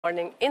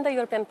morning in the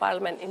European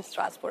Parliament in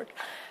Strasbourg.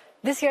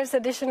 This year's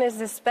edition is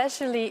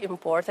especially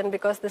important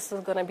because this is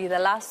going to be the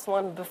last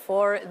one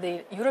before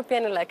the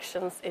European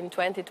elections in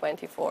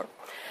 2024.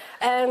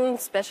 And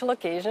special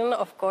occasion,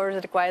 of course,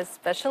 requires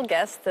special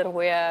guests, and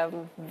we are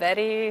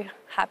very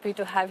happy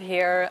to have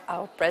here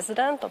our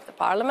President of the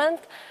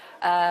Parliament,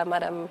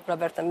 Madam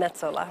Roberta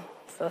Metsola.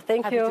 So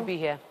thank you. Happy to be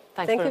here.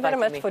 Thank you very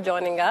much for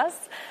joining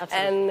us.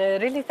 Absolutely.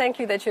 And really thank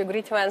you that you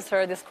agreed to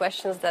answer these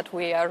questions that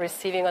we are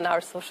receiving on our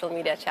social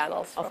media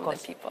channels from the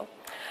people.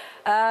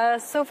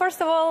 So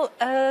first of all,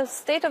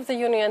 State of the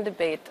Union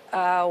debate.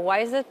 Why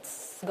is it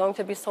going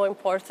to be so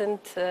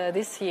important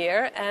this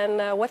year,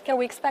 and what can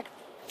we expect?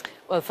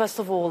 Well, first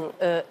of all,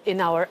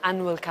 in our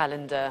annual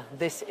calendar,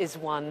 this is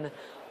one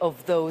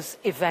of those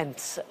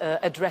events,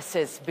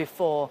 addresses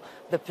before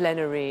the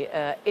plenary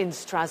in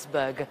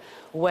Strasbourg,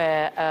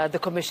 where the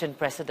Commission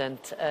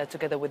President,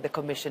 together with the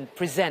Commission,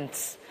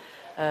 presents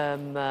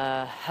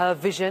her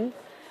vision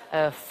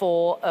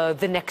for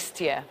the next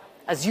year.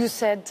 As you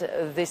said,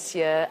 this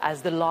year,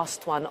 as the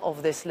last one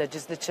of this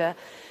legislature,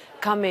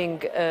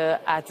 coming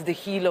at the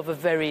heel of a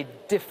very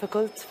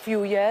difficult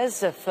few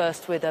years,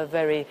 first with a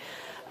very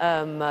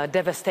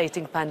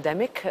devastating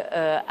pandemic,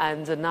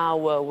 and now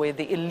with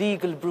the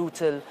illegal,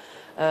 brutal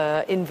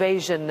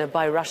invasion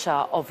by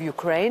Russia of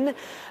Ukraine.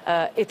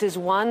 It is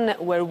one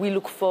where we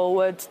look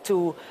forward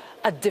to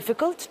a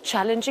difficult,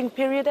 challenging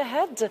period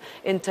ahead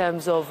in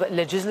terms of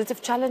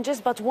legislative challenges,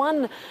 but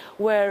one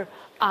where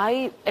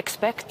I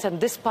expect, and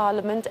this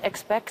Parliament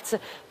expects,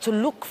 to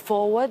look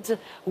forward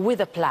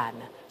with a plan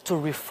to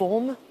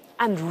reform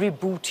and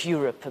reboot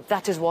Europe.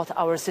 That is what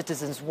our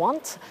citizens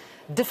want.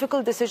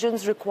 Difficult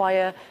decisions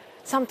require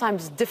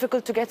sometimes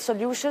difficult to get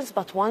solutions,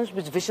 but ones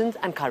with vision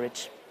and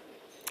courage.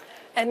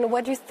 And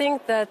what do you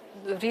think that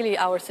really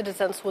our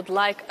citizens would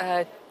like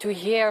to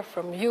hear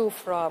from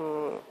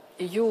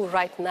you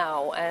right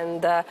now?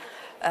 And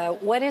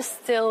what is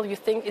still, you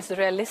think, is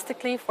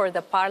realistically for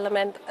the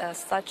Parliament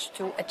such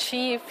to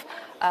achieve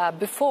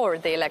before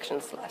the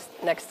elections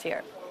next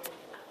year?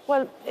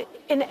 Well,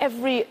 in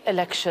every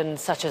election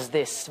such as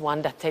this,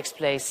 one that takes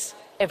place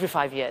every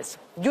 5 years,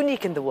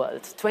 unique in the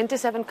world,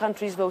 27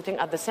 countries voting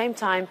at the same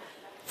time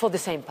for the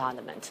same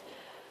parliament.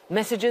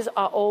 Messages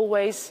are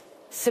always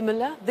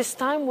similar. This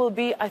time will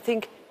be, I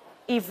think,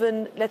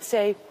 even, let's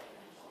say,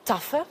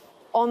 tougher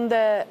on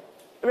the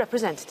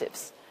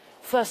representatives.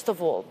 First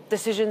of all,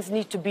 decisions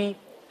need to be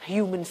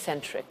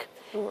human-centric.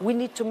 We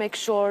need to make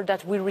sure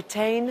that we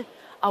retain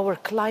our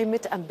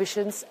climate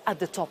ambitions at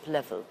the top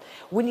level.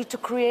 We need to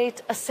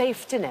create a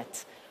safety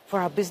net for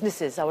our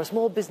businesses, our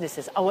small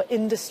businesses, our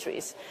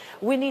industries.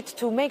 We need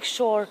to make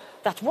sure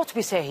that what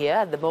we say here,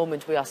 at the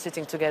moment we are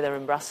sitting together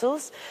in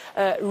Brussels,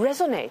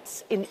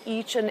 resonates in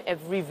each and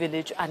every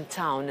village and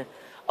town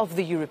of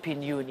the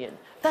European Union.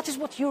 That is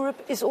what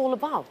Europe is all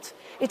about.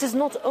 It is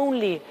not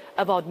only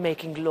about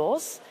making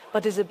laws,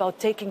 but it's about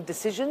taking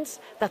decisions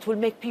that will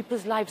make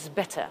people's lives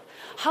better.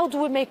 How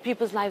do we make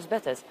people's lives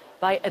better?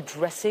 By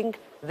addressing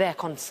their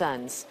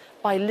concerns,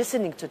 by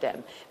listening to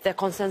them. Their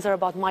concerns are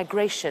about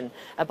migration,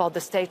 about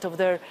the state of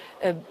their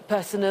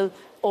personal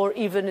or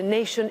even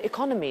nation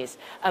economies,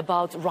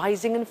 about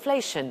rising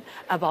inflation,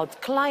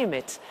 about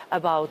climate,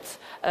 about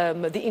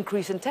the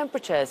increase in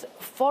temperatures,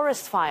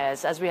 forest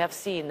fires, as we have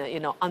seen,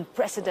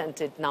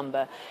 unprecedented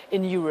number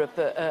in Europe,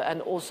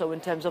 and also in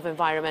terms of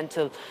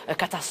environmental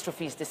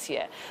catastrophes this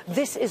year.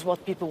 This is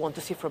what people want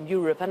to see from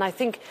Europe, and I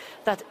think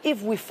that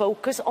if we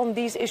focus on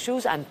these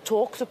issues and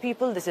talk to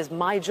people, this is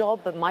my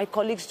job, my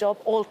colleagues' job,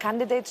 all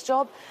candidates'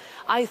 job,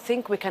 I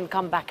think we can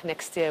come back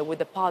next year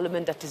with a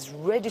parliament that is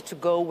ready to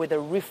go with a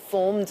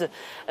reformed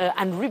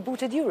and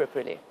rebooted Europe,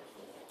 really.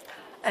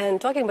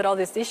 And talking about all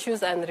these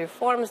issues and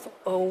reforms,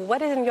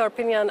 what, in your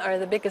opinion, are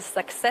the biggest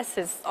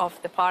successes of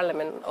the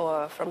parliament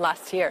from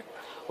last year?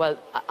 Well,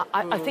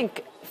 I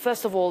think,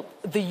 first of all,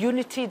 the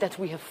unity that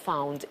we have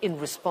found in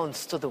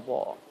response to the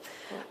war.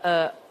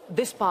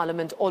 This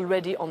parliament,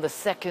 already on the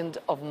 2nd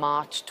of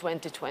March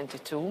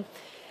 2022,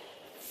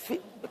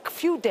 a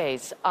few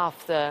days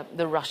after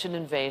the Russian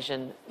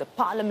invasion, the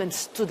parliament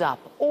stood up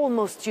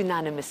almost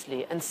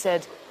unanimously and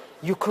said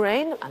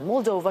Ukraine and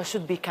Moldova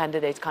should be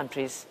candidate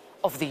countries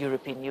of the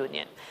European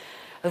Union.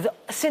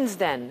 Since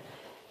then,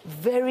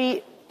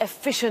 very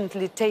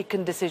efficiently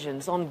taken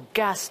decisions on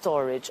gas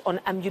storage, on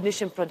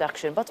ammunition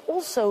production, but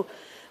also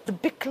the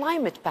big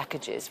climate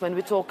packages when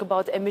we talk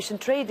about emission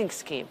trading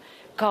scheme,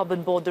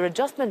 carbon border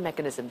adjustment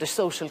mechanism, the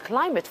social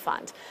climate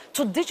fund,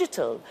 to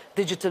digital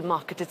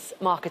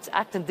Markets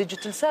Act and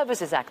Digital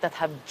Services Act that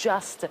have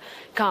just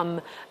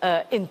come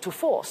into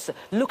force.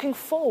 Looking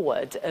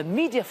forward,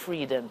 media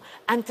freedom,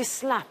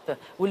 anti-SLAPP,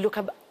 we look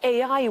at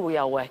AI we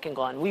are working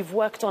on. We've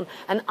worked on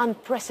an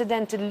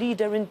unprecedented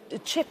leader in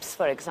chips,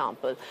 for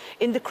example.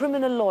 In the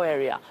criminal law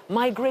area,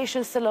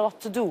 migration still a lot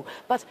to do.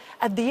 But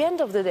at the end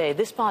of the day,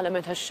 this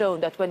parliament has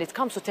shown that when it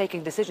comes to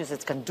taking decisions,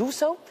 it can do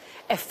so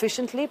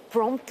efficiently,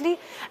 promptly,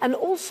 and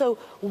also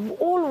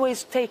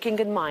always taking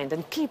in mind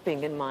and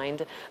keeping in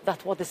mind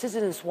that what the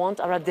citizens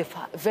want are at the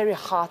very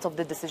heart of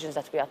the decisions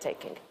that we are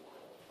taking.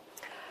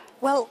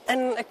 Well,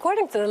 and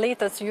according to the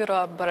latest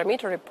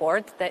Eurobarometer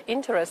report, the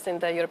interest in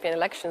the European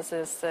elections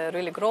is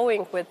really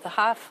growing, with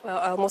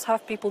almost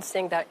half people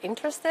saying they're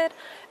interested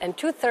and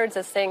 2/3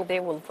 are saying they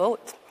will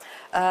vote.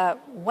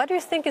 What do you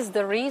think is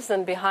the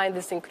reason behind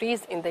this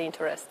increase in the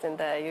interest in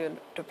the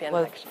European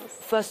elections?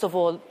 First of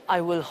all,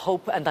 I will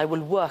hope and I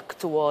will work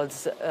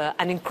towards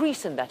an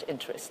increase in that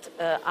interest.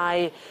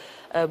 I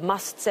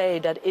must say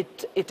that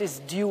it is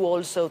due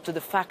also to the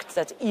fact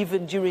that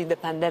even during the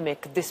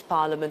pandemic, this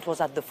Parliament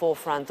was at the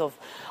forefront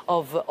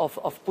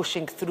of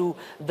pushing through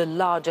the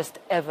largest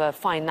ever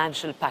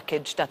financial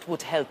package that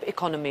would help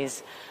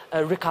economies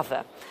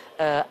recover.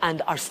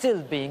 And are still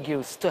being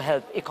used to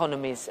help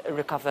economies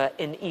recover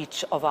in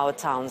each of our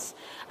towns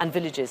and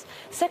villages.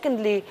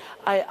 Secondly,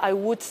 I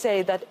would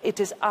say that it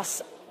is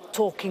us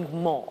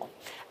talking more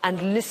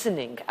and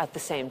listening at the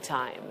same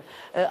time.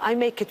 I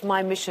make it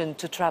my mission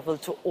to travel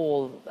to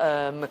all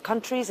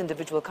countries,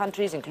 individual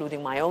countries,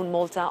 including my own,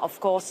 Malta, of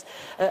course,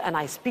 and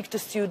I speak to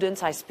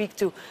students, I speak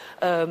to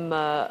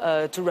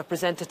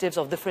representatives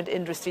of different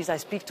industries, I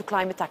speak to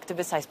climate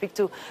activists, I speak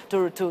to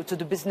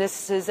the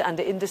businesses and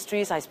the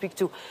industries, I speak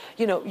to,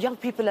 young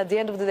people at the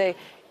end of the day,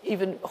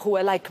 even who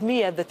are like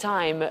me at the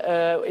time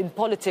in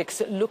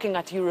politics, looking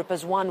at Europe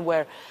as one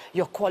where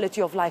your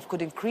quality of life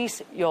could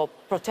increase, your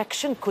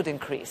protection could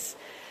increase.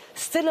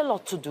 Still a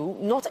lot to do.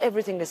 Not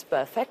everything is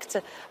perfect.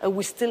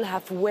 We still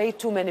have way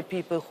too many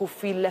people who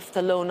feel left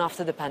alone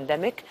after the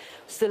pandemic.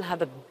 Still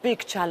have a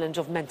big challenge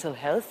of mental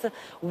health.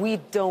 We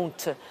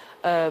don't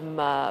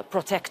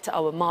protect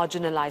our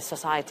marginalized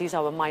societies,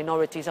 our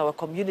minorities, our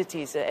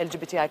communities,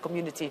 LGBTI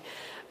community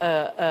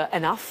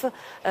enough.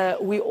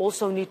 We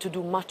also need to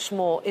do much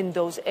more in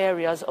those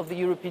areas of the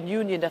European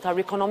Union that are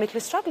economically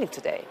struggling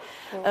today.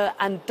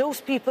 And those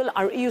people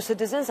are EU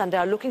citizens and they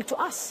are looking to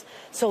us.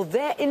 So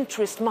their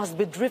interest must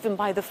be driven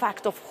by the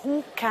fact of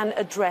who can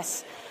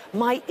address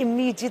my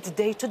immediate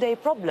day-to-day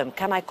problem.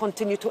 Can I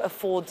continue to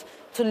afford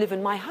to live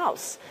in my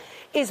house?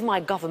 Is my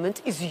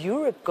government, is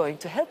Europe going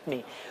to help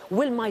me?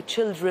 Will my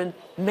children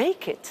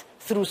make it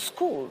through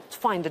school to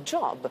find a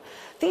job?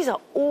 These are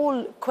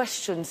all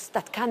questions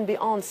that can be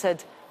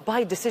answered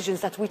by decisions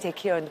that we take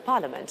here in the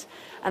Parliament.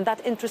 And that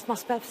interest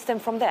must stem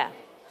from there.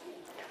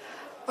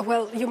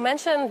 Well, you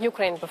mentioned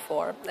Ukraine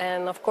before.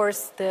 And of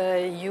course,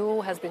 the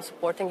EU has been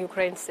supporting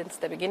Ukraine since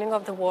the beginning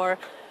of the war.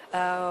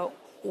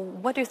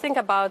 What do you think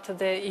about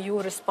the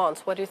EU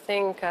response? What do you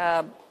think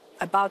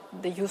about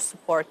the EU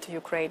support to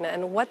Ukraine?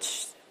 And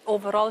what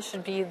overall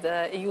should be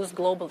the EU's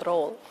global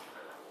role?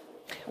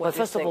 Well,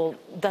 first of all,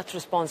 that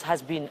response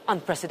has been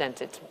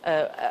unprecedented.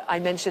 I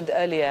mentioned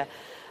earlier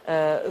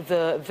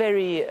the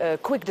very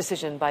quick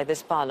decision by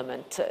this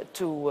Parliament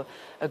to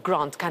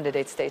grant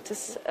candidate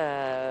status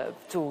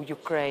to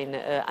Ukraine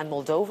and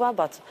Moldova,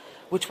 but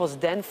which was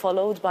then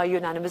followed by a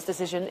unanimous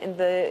decision in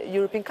the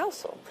European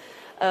Council.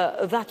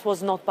 That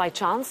was not by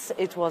chance.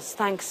 It was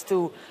thanks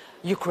to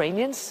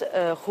Ukrainians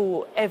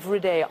who every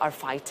day are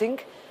fighting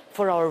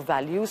for our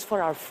values,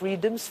 for our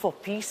freedoms, for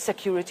peace,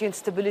 security and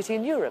stability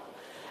in Europe.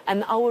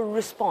 And our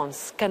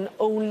response can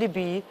only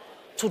be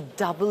to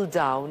double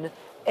down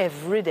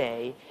every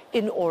day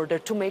in order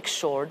to make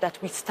sure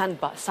that we stand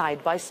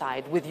side by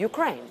side with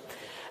Ukraine.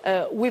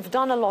 We've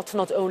done a lot,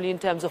 not only in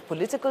terms of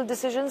political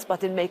decisions,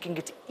 but in making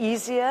it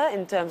easier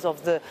in terms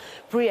of the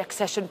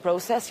pre-accession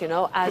process,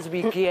 as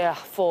we gear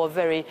for a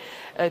very,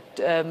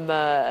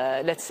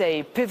 let's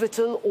say,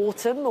 pivotal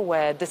autumn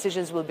where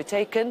decisions will be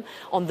taken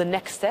on the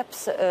next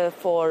steps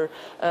for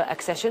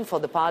accession, for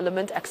the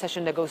Parliament.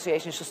 Accession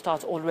negotiations should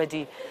start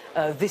already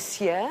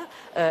this year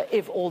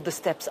if all the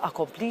steps are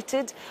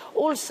completed.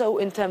 Also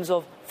in terms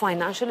of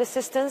financial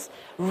assistance,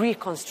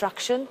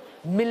 reconstruction,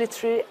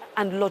 military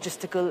and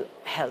logistical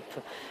help.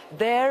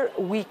 There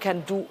we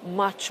can do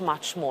much,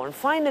 much more. And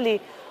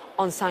finally,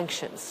 on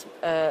sanctions.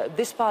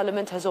 This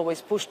Parliament has always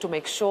pushed to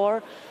make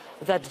sure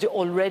that the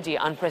already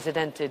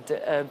unprecedented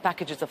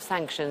packages of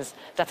sanctions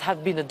that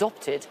have been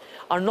adopted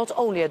are not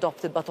only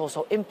adopted but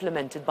also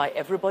implemented by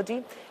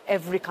everybody.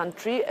 Every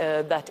country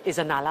that is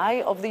an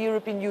ally of the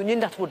European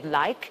Union that would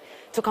like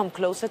to come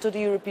closer to the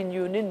European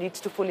Union needs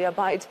to fully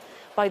abide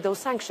by those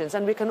sanctions.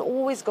 And we can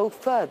always go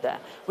further.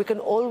 We can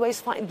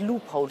always find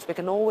loopholes. We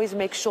can always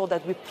make sure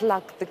that we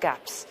plug the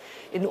gaps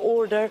in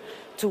order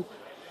to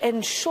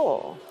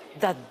ensure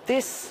that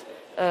these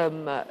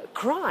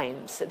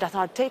crimes that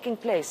are taking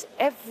place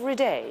every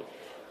day,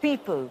 a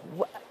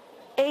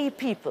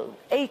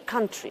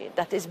country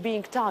that is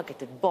being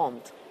targeted,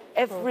 bombed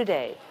every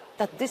day,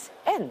 that this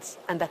ends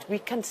and that we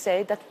can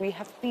say that we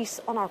have peace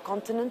on our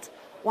continent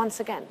once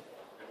again.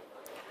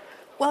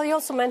 Well, you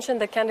also mentioned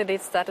the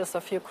candidate status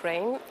of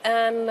Ukraine,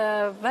 and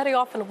very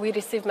often we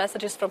receive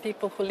messages from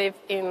people who live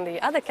in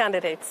the other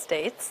candidate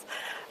states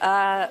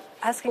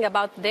asking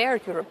about their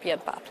European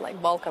path,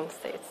 like Balkan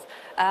states,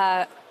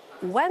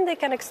 when they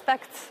can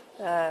expect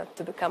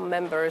to become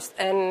members,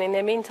 and in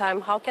the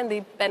meantime, how can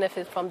they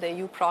benefit from the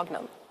EU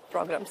programs?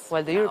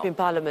 Well, the European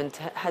Parliament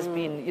has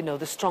been,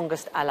 the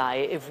strongest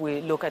ally if we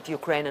look at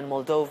Ukraine and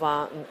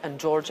Moldova and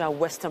Georgia,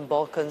 Western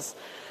Balkans.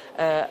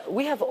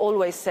 We have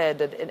always said,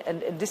 that,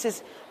 and this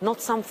is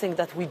not something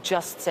that we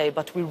just say,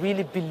 but we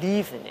really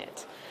believe in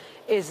it,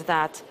 is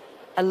that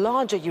a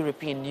larger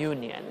European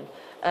Union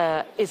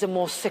is a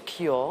more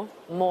secure,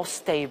 more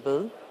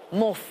stable,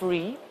 more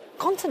free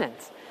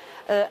continent.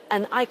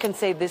 And I can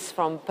say this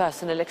from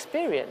personal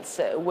experience,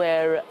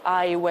 where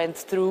I went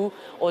through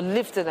or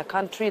lived in a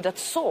country that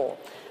saw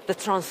the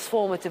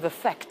transformative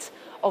effect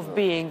of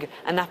being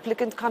an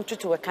applicant country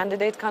to a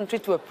candidate country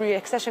to a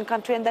pre-accession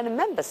country and then a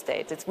member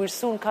state. We're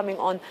soon coming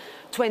on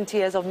 20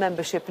 years of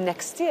membership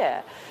next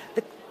year.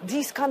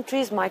 These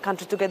countries, my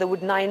country together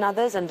with 9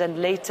 others, and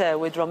then later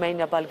with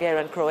Romania, Bulgaria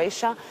and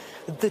Croatia,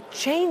 the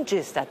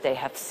changes that they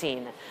have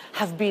seen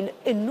have been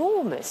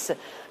enormous.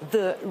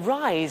 The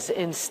rise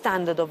in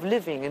standard of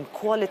living, in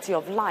quality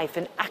of life,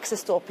 in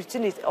access to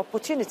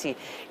opportunity,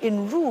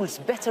 in rules,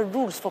 better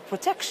rules for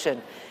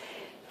protection,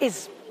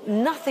 is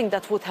nothing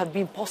that would have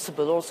been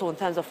possible also in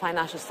terms of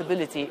financial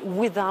stability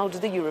without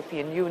the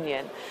European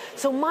Union.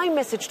 So my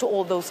message to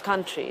all those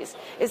countries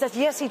is that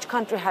yes, each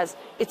country has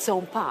its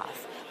own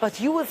path,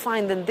 but you will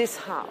find in this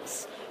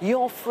house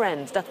your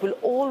friends that will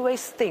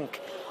always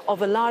think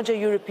of a larger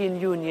European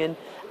Union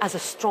as a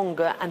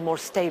stronger and more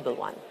stable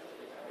one.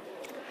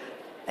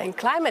 And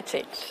climate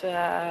change.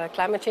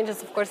 Climate change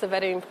is, of course, a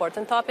very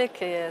important topic.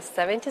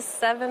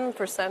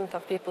 77%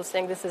 of people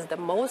saying this is the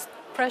most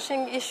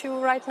pressing issue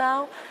right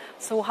now.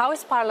 So how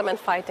is Parliament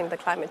fighting the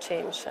climate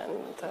change? And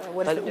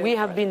what is it doing? We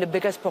have been the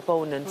biggest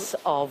proponents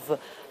of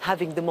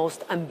having the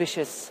most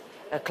ambitious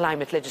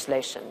climate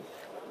legislation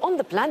on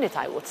the planet,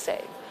 I would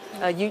say.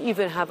 You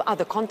even have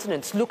other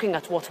continents looking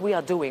at what we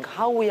are doing,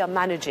 how we are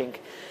managing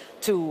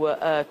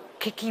to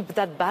keep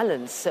that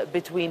balance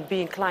between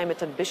being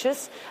climate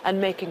ambitious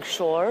and making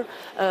sure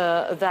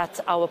that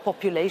our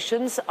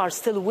populations are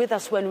still with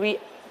us when we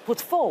put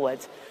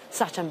forward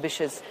such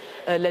ambitious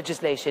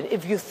legislation.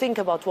 If you think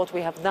about what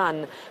we have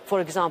done, for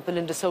example,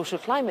 in the Social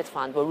Climate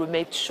Fund, where we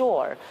made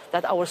sure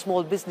that our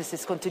small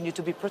businesses continue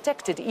to be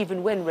protected,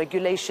 even when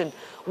regulation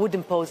would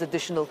impose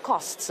additional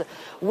costs.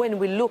 When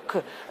we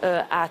look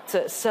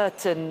at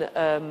certain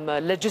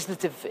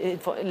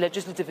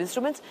legislative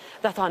instruments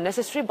that are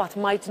necessary, but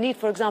might need,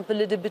 for example, a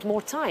little bit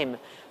more time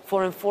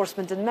for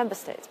enforcement in member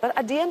states. But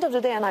at the end of the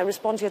day, and I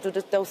respond here to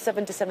those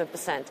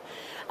 77%,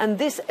 and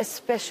this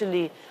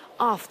especially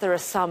after a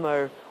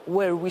summer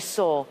where we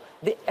saw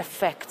the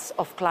effects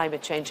of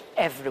climate change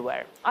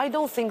everywhere. I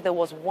don't think there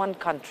was one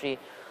country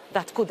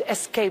that could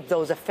escape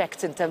those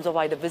effects in terms of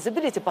either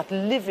visibility, but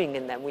living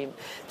in them. We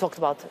talked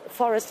about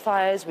forest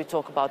fires, we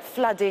talk about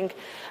flooding,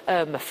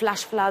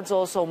 flash floods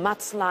also,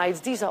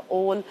 mudslides. These are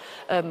all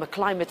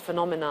climate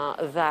phenomena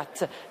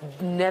that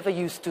never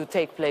used to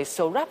take place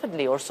so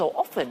rapidly or so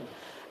often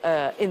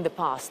in the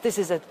past. This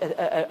is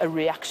a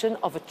reaction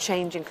of a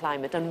changing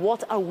climate. And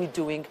what are we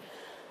doing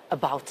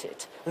about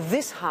it?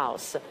 This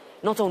House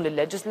not only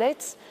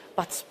legislates,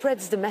 but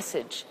spreads the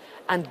message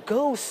and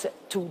goes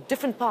to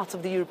different parts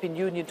of the European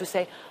Union to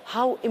say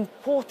how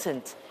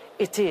important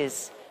it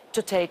is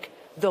to take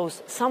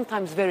those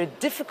sometimes very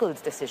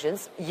difficult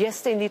decisions.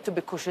 Yes, they need to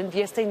be cushioned.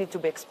 Yes, they need to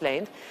be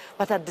explained,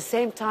 but at the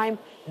same time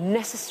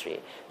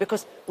necessary,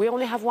 because we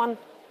only have one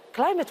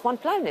climate, one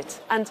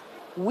planet, and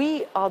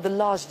we are the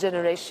last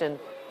generation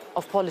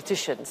of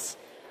politicians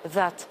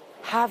that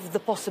have the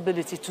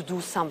possibility to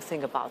do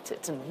something about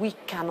it, and we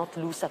cannot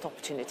lose that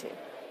opportunity.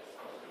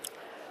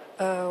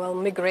 Well,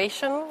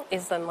 migration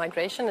is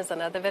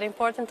another very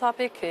important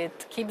topic.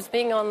 It keeps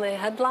being on the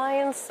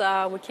headlines.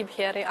 We keep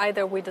hearing,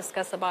 either we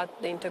discuss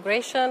about the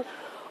integration,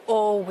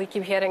 or we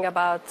keep hearing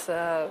about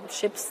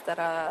ships that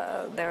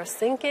are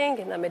sinking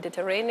in the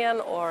Mediterranean,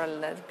 or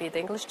let's be the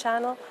English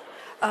Channel.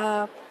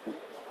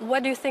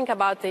 What do you think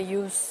about the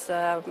EU's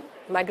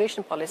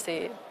migration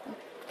policy?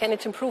 Can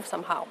it improve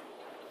somehow?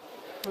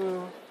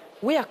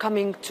 We are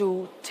coming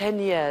to 10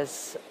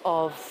 years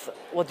of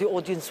what the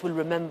audience will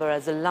remember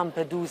as the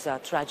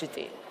Lampedusa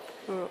tragedy,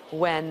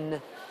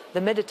 when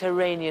the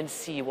Mediterranean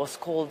Sea was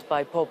called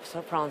by Pope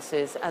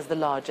Francis as the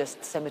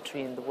largest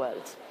cemetery in the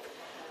world.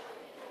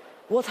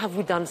 What have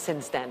we done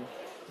since then?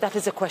 That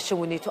is a question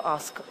we need to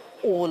ask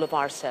all of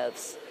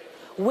ourselves.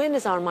 When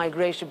is our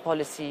migration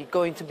policy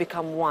going to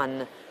become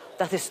one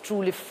that is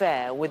truly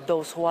fair with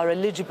those who are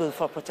eligible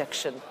for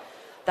protection,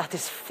 that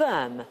is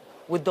firm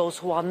with those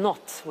who are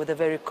not, with a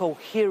very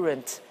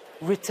coherent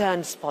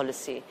returns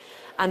policy,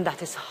 and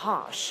that is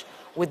harsh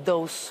with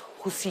those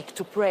who seek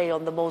to prey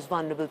on the most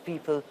vulnerable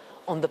people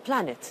on the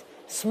planet,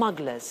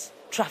 smugglers,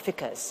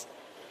 traffickers?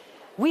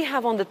 We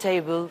have on the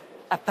table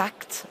a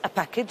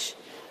package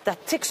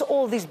that ticks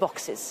all these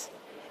boxes.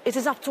 It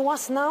is up to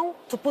us now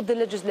to put the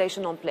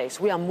legislation on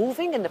place. We are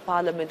moving in the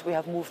Parliament. We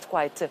have moved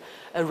quite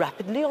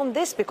rapidly on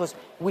this because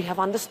we have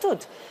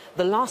understood.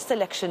 The last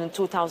election in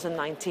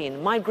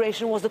 2019,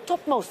 migration was the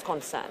topmost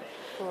concern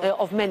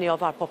of many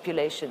of our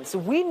populations. So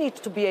we need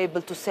to be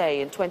able to say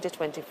in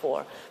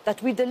 2024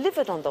 that we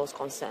delivered on those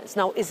concerns.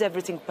 Now, is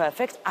everything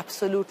perfect?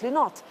 Absolutely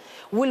not.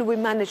 Will we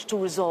manage to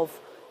resolve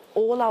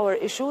all our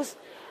issues?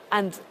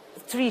 And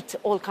treat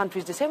all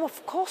countries the same?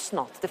 Of course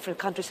not. Different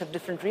countries have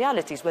different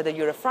realities, whether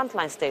you're a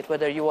frontline state,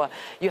 whether you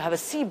have a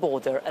sea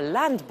border, a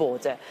land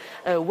border,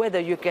 whether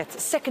you get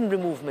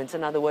secondary movements,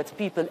 in other words,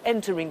 people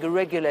entering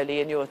irregularly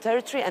in your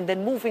territory and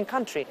then moving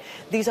country.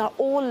 These are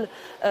all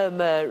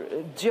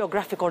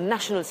geographic or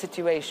national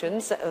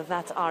situations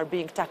that are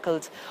being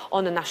tackled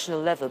on a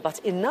national level. But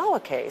in our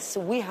case,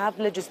 we have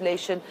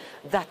legislation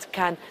that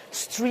can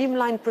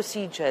streamline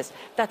procedures,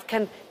 that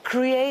can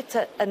create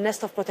a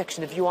nest of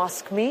protection. If you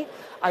ask me,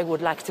 I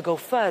would like to go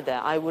further.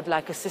 I would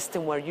like a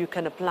system where you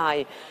can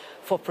apply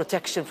for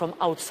protection from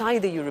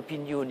outside the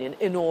European Union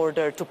in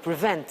order to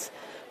prevent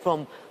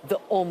from the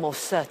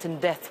almost certain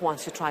death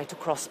once you try to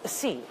cross a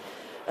sea.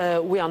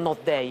 We are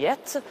not there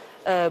yet,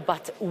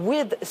 but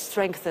with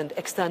strengthened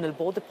external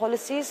border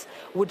policies,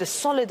 with a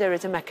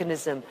solidarity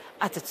mechanism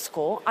at its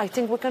core, I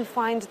think we can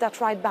find that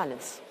right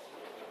balance.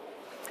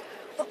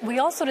 We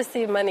also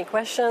receive many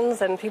questions,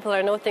 and people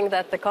are noting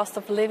that the cost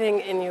of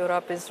living in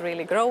Europe is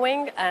really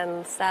growing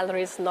and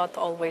salaries not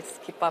always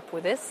keep up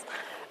with this.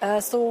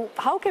 So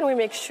how can we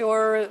make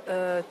sure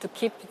to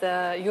keep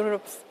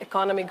Europe's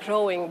economy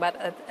growing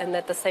and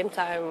at the same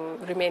time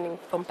remaining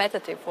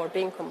competitive or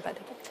being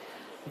competitive?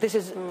 This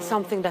is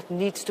something that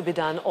needs to be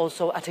done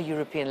also at a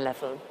European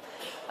level.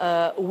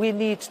 We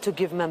need to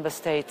give member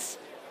states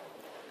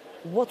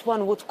what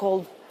one would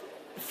call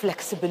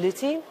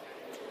flexibility,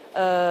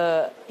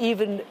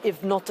 even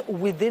if not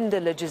within the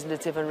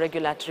legislative and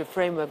regulatory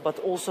framework, but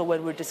also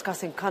when we're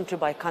discussing country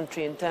by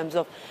country in terms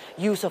of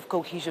use of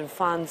cohesion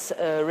funds,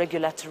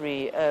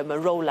 regulatory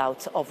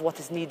rollout of what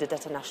is needed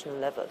at a national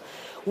level.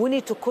 We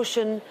need to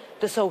cushion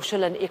the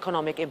social and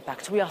economic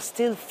impact. We are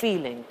still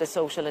feeling the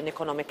social and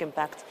economic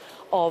impact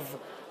of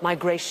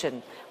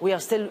migration. We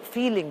are still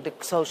feeling the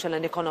social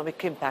and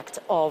economic impact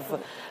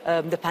of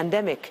the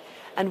pandemic.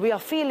 And we are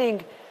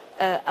feeling,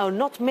 are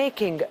not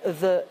making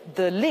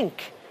the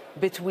link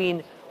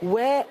between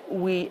where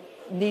we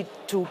need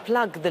to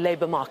plug the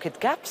labour market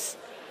gaps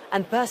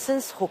and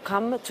persons who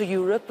come to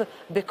Europe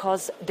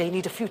because they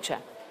need a future.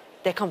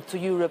 They come to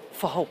Europe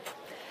for hope.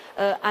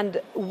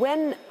 And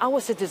when our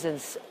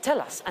citizens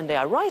tell us, and they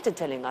are right in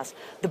telling us,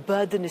 the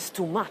burden is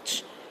too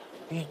much,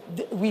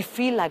 we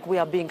feel like we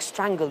are being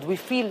strangled. We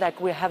feel like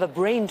we have a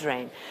brain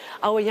drain.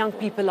 Our young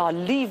people are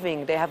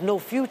leaving. They have no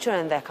future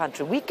in their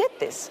country. We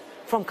get this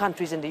from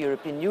countries in the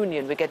European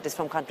Union. We get this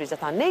from countries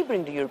that are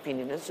neighbouring the European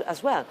Union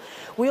as well.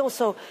 We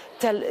also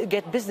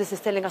get businesses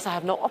telling us I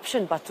have no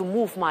option but to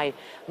move my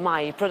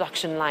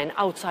production line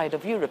outside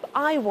of Europe.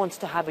 I want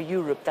to have a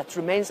Europe that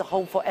remains a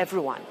home for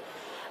everyone,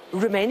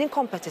 remaining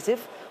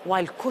competitive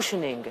while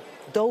cushioning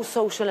those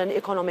social and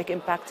economic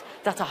impacts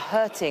that are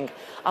hurting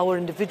our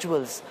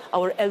individuals,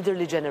 our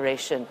elderly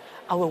generation,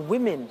 our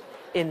women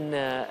in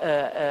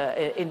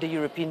the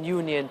European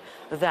Union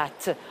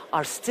that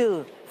are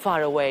still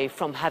far away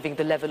from having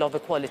the level of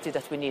equality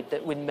that we need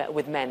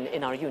with men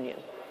in our union.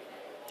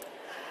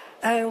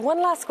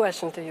 One last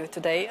question to you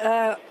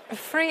today.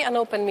 Free and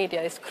open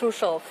media is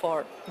crucial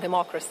for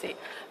democracy.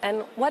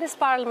 And what is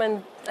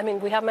Parliament? I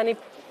mean, we have many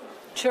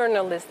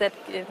journalists that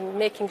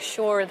making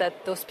sure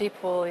that those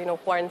people,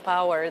 who are in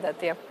power, that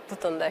they are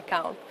put on the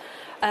account.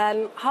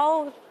 And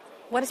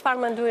what is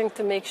Parliament doing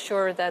to make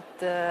sure that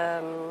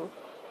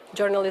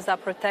journalists are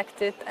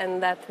protected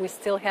and that we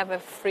still have a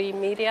free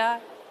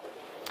media?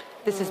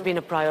 This has been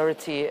a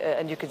priority,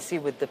 and you can see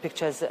with the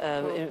pictures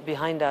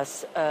behind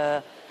us,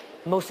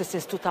 mostly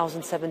since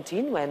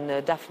 2017,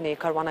 when Daphne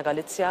Caruana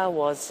Galizia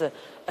was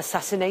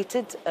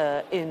assassinated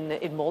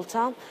in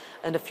Malta,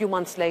 and a few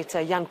months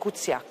later, Jan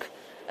Kuciak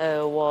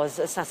was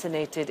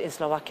assassinated in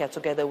Slovakia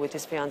together with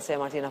his fiancée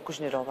Martina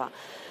Kušnirova.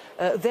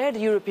 There, the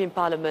European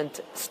Parliament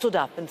stood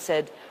up and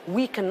said,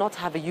 we cannot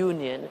have a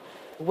union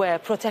where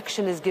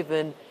protection is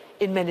given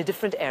in many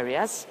different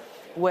areas,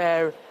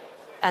 where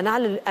an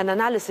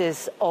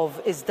analysis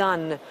is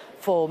done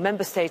for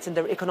member states in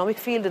their economic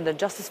field, in their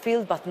justice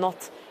field, but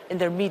not in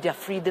their media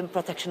freedom,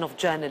 protection of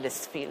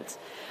journalists fields.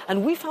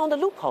 And we found a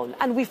loophole,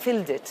 and we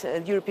filled it.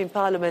 The European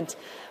Parliament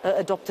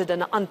adopted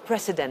an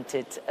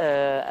unprecedented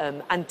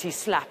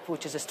anti-SLAPP,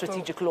 which is a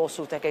strategic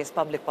lawsuit against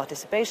public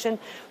participation,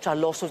 which are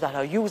lawsuits that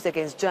are used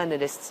against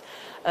journalists,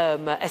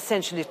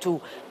 essentially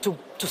to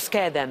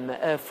scare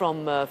them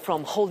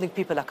from holding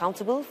people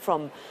accountable,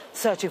 from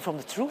searching for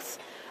the truth.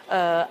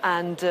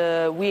 And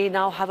we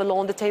now have a law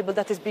on the table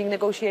that is being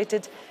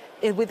negotiated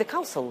with the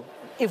Council.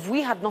 If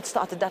we had not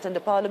started that in the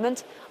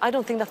Parliament, I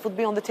don't think that would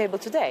be on the table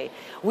today.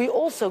 We're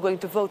also going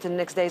to vote in the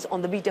next days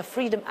on the Media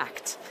Freedom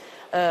Act.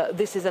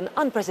 This is an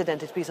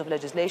unprecedented piece of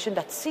legislation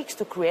that seeks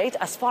to create,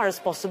 as far as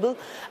possible,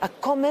 a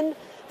common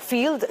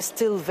field,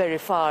 still very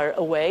far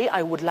away.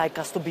 I would like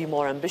us to be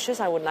more ambitious.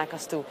 I would like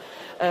us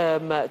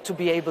to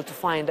be able to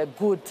find a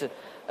good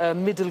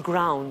middle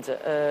ground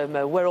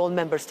where all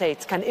member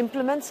states can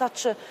implement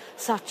such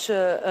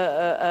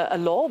a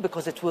law,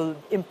 because it will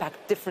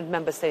impact different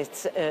member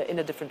states in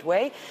a different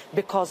way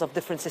because of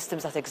different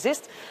systems that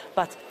exist.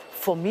 But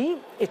for me,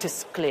 it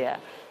is clear.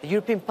 The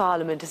European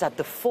Parliament is at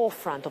the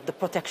forefront of the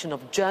protection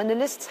of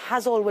journalists,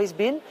 has always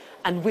been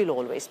and will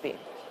always be.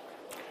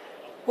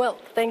 Well,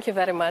 thank you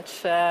very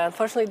much.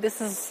 Unfortunately,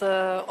 this is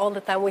all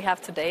the time we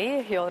have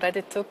today. You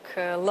already took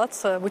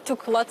we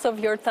took lots of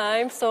your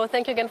time. So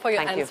thank you again for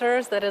your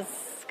answers. There is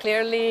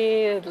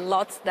clearly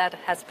lots that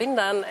has been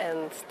done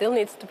and still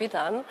needs to be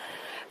done.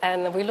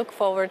 And we look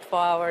forward for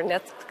our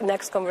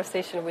next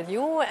conversation with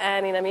you.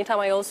 And in the meantime,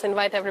 I also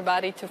invite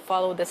everybody to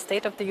follow the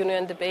State of the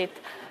Union debate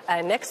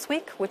next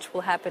week, which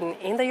will happen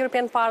in the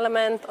European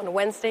Parliament on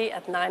Wednesday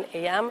at 9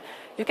 a.m.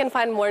 You can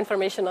find more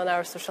information on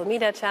our social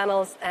media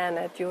channels and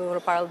at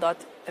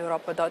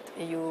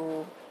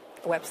europarl.europa.eu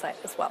website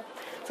as well.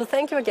 So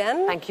thank you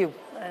again. Thank you.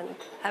 And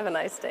have a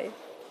nice day.